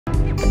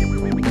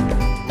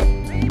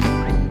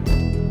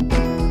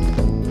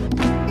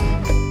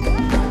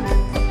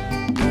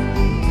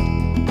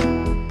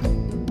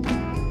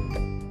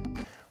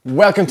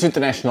Welcome to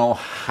International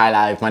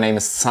Highlife. My name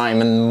is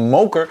Simon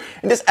Moker.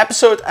 In this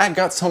episode I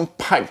got some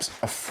pipes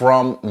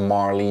from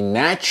Marley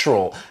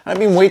Natural. I've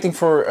been waiting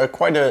for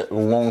quite a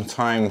long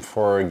time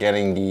for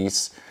getting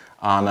these.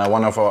 On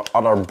one of our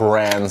other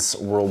brands,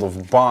 World of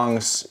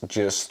Bongs,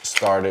 just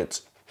started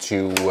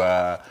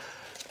to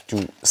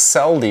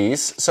sell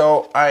these.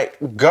 So I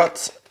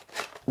got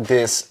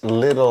this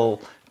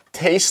little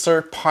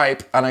taster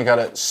pipe and I got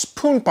a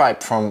spoon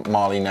pipe from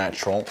Marley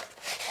Natural.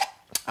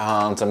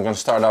 And I'm going to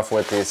start off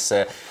with this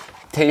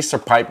taster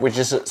pipe, which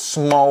is a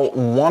small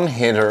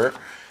one-hitter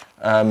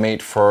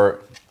made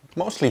for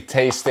mostly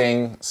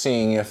tasting,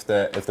 seeing if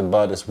the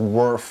bud is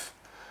worth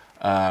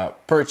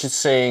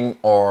purchasing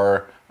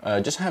or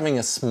just having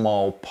a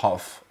small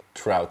puff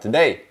throughout the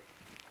day.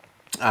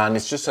 And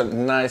it's just a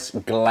nice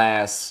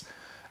glass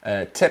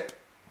tip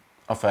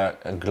of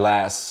a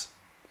glass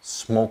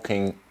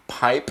smoking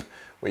pipe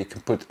where you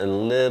can put a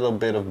little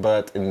bit of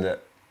bud in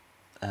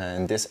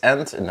this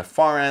end, in the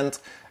far end,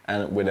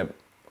 and with a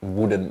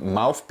wooden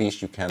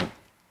mouthpiece you can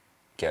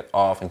get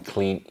off and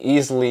clean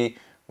easily,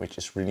 which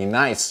is really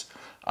nice.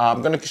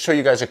 I'm going to show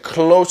you guys a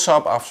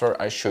close-up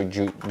after I showed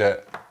you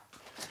the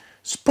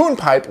spoon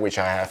pipe, which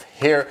I have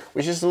here,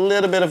 which is a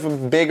little bit of a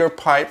bigger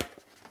pipe,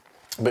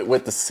 but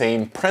with the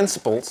same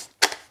principles.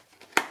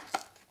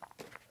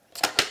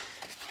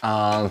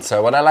 And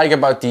so what I like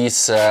about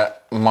these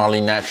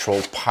Marley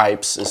Natural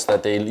pipes is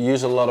that they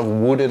use a lot of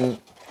wooden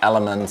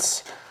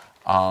elements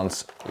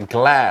and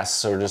glass,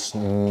 so there's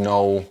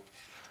no,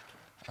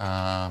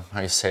 how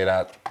you say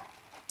that,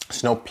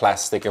 there's no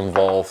plastic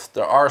involved.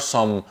 There are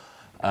some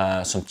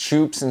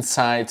tubes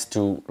inside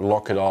to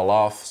lock it all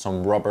off,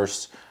 some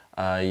rubbers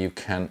you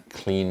can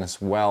clean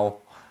as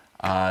well,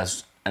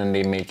 and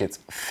they make it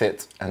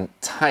fit and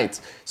tight.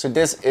 So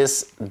this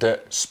is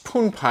the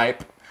spoon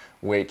pipe,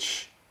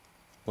 which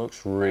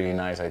looks really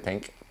nice, I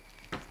think.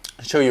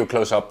 I'll show you a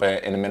close-up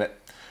in a minute.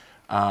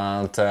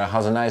 And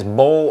has a nice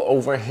bowl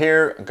over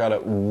here, got a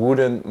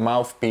wooden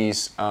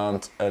mouthpiece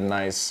and a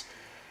nice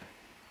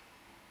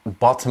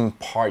bottom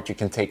part you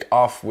can take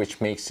off, which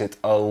makes it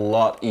a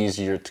lot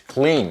easier to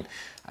clean.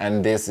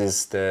 And this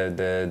is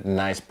the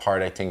nice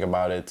part I think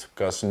about it,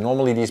 because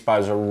normally these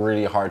pipes are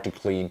really hard to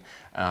clean,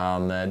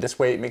 and this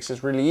way it makes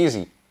it really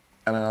easy.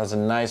 And it has a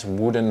nice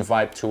wooden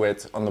vibe to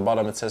it. On the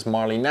bottom it says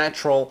Marley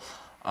Natural,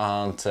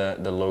 and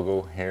the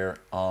logo here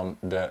on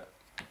the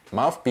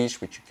mouthpiece,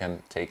 which you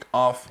can take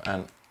off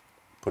and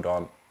put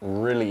on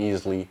really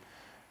easily.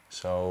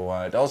 So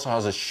it also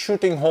has a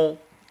shooting hole.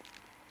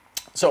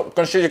 So I'm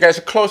going to show you guys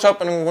a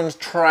close-up and I'm going to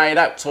try it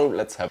out. So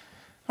let's have.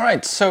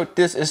 Alright, so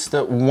this is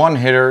the one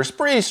hitter. It's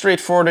pretty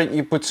straightforward.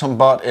 You put some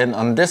bud in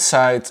on this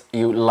side,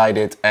 you light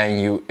it and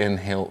you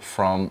inhale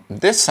from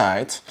this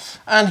side.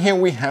 And here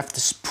we have the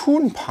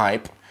spoon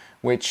pipe,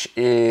 which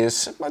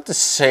is about the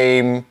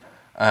same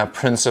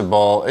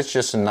principle. It's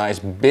just a nice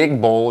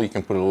big bowl. You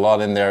can put a lot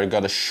in there. You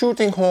got a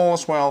shooting hole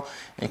as well.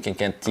 You can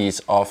get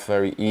these off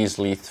very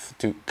easily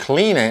to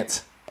clean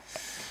it.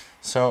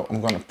 So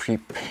I'm gonna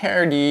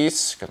prepare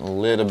these. Got a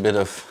little bit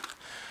of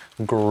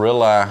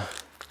Gorilla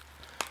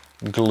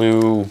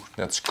glue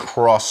that's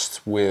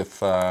crossed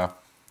with how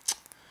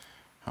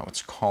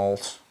it's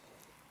called,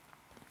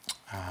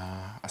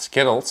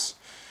 Skittles.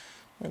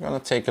 We're gonna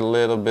take a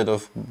little bit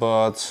of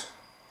bud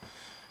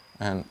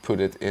and put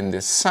it in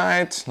this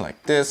side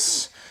like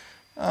this,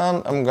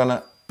 and I'm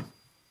gonna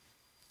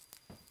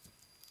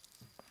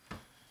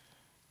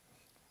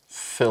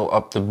fill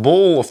up the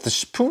bowl of the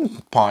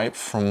spoon pipe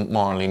from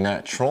Marley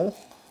Natural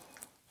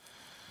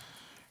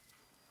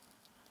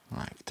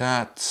like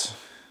that.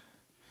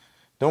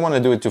 Don't want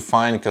to do it too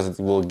fine because it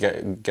will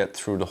get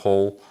through the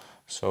hole,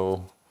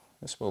 so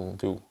this will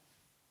do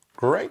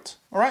great.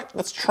 All right,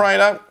 let's try it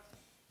out.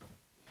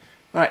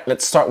 Alright,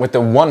 let's start with the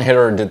one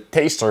hitter, the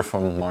taster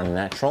from Marley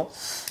Natural.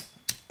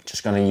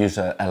 Just gonna use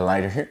a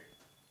lighter here.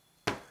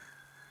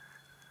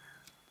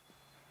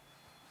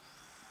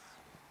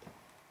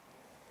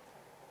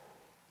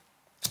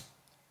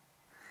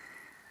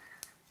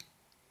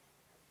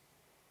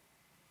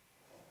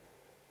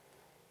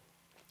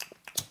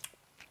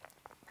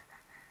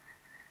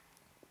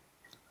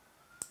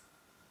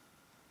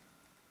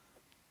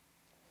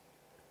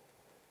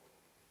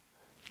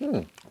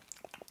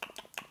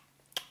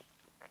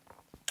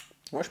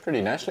 Works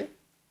pretty nicely.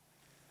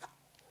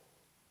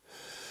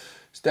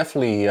 It's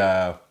definitely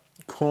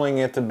cooling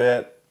it a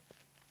bit.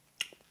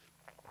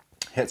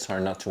 Hits are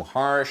not too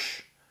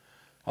harsh,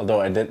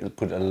 although I did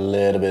put a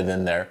little bit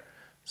in there.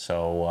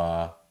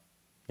 So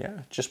yeah,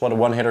 just what a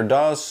one hitter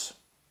does.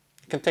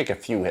 You can take a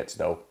few hits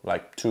though,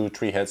 like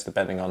 2-3 hits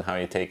depending on how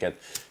you take it.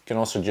 You can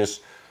also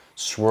just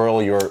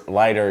swirl your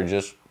lighter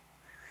just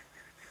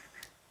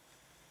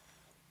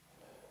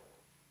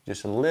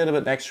a little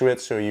bit next to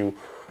it, so you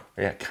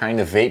kind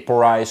of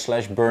vaporize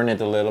 / burn it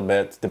a little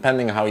bit,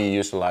 depending on how you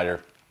use the lighter.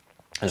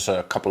 There's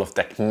a couple of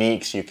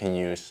techniques you can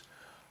use.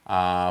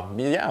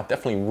 Yeah,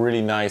 definitely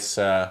really nice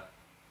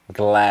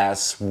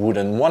glass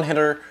wooden one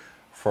hitter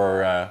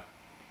for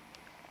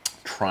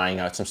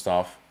trying out some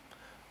stuff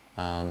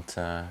and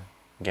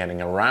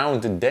getting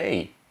around the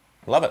day.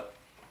 Love it.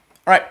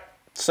 All right,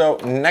 so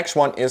next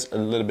one is a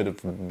little bit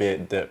of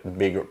the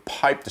bigger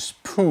pipe, the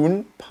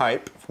spoon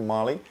pipe from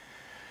Marley.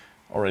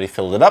 Already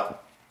filled it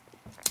up.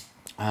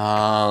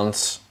 And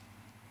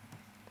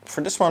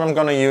for this one I'm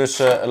gonna use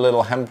a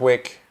little hemp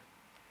wick.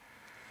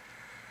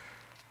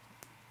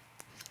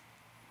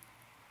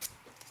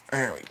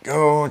 There we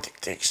go.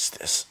 Takes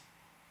this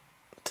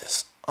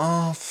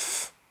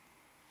off.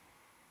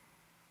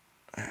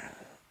 And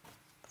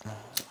I'll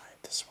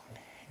light this one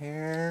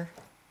here.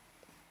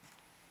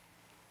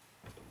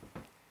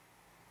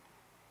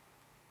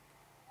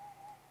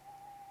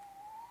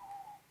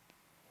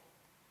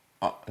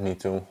 Oh, I need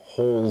to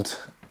hold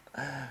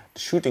the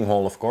shooting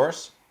hole, of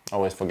course. I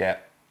always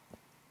forget.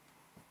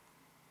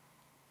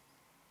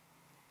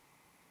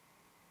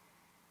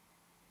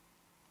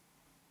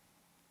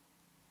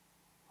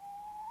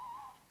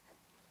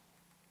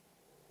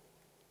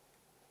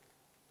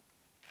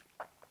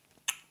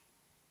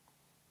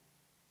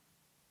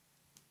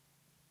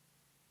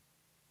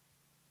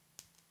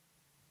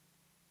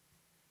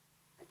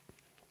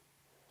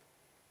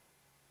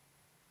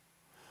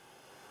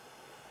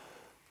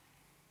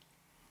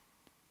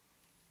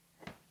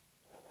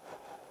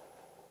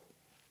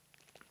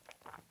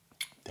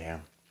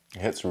 Damn,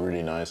 it hits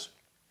really nice.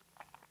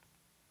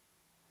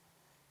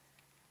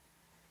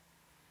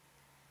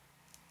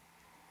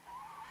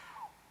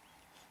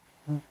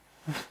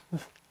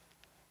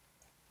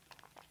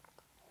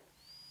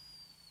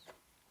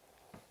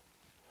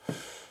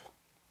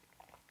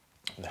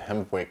 The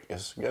hemp wick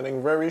is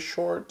getting very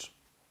short.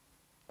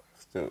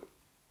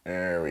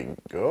 There we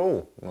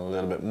go, a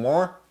little bit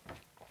more.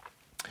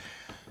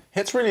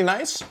 Hits really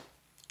nice.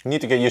 You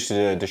need to get used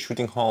to the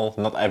shooting hole.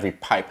 Not every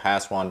pipe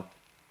has one.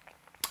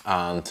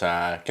 And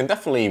can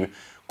definitely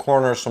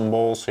corner some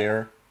bowls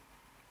here.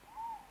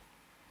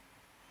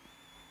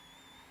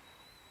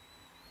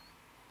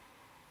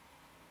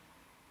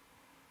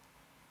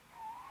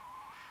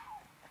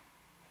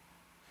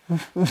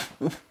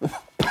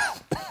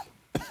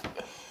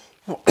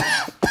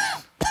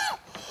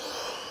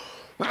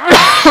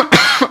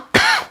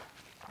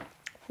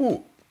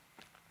 Ooh.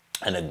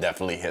 And it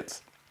definitely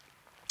hits.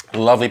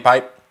 Lovely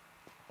pipe.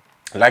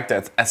 I like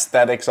the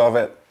aesthetics of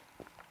it.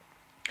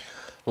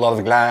 A lot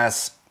of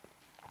glass,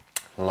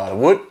 a lot of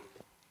wood,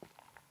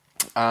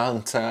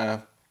 and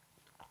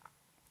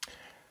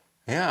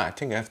yeah, I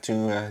think I have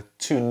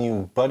two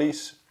new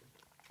buddies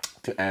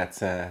to add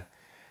to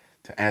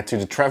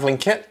the traveling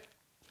kit.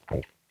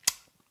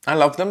 I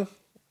love them.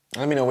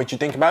 Let me know what you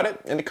think about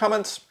it in the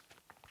comments.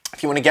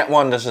 If you want to get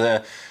one, there's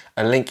a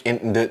link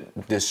in the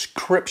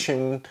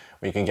description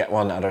where you can get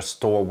one at our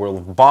store, World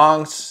of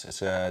Bongs.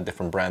 It's a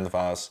different brand of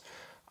ours,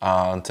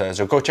 and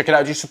so go check it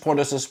out. You support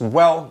us as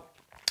well.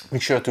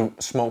 Make sure to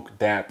smoke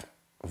that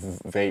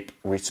vape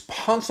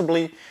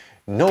responsibly.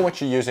 Know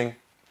what you're using.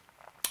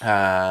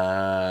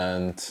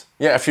 And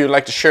yeah, if you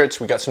like the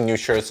shirts, we got some new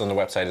shirts on the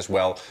website as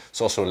well.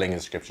 There's also a link in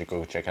the description.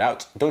 Go check it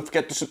out. Don't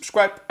forget to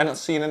subscribe, and I'll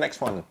see you in the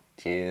next one.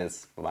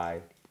 Cheers. Bye.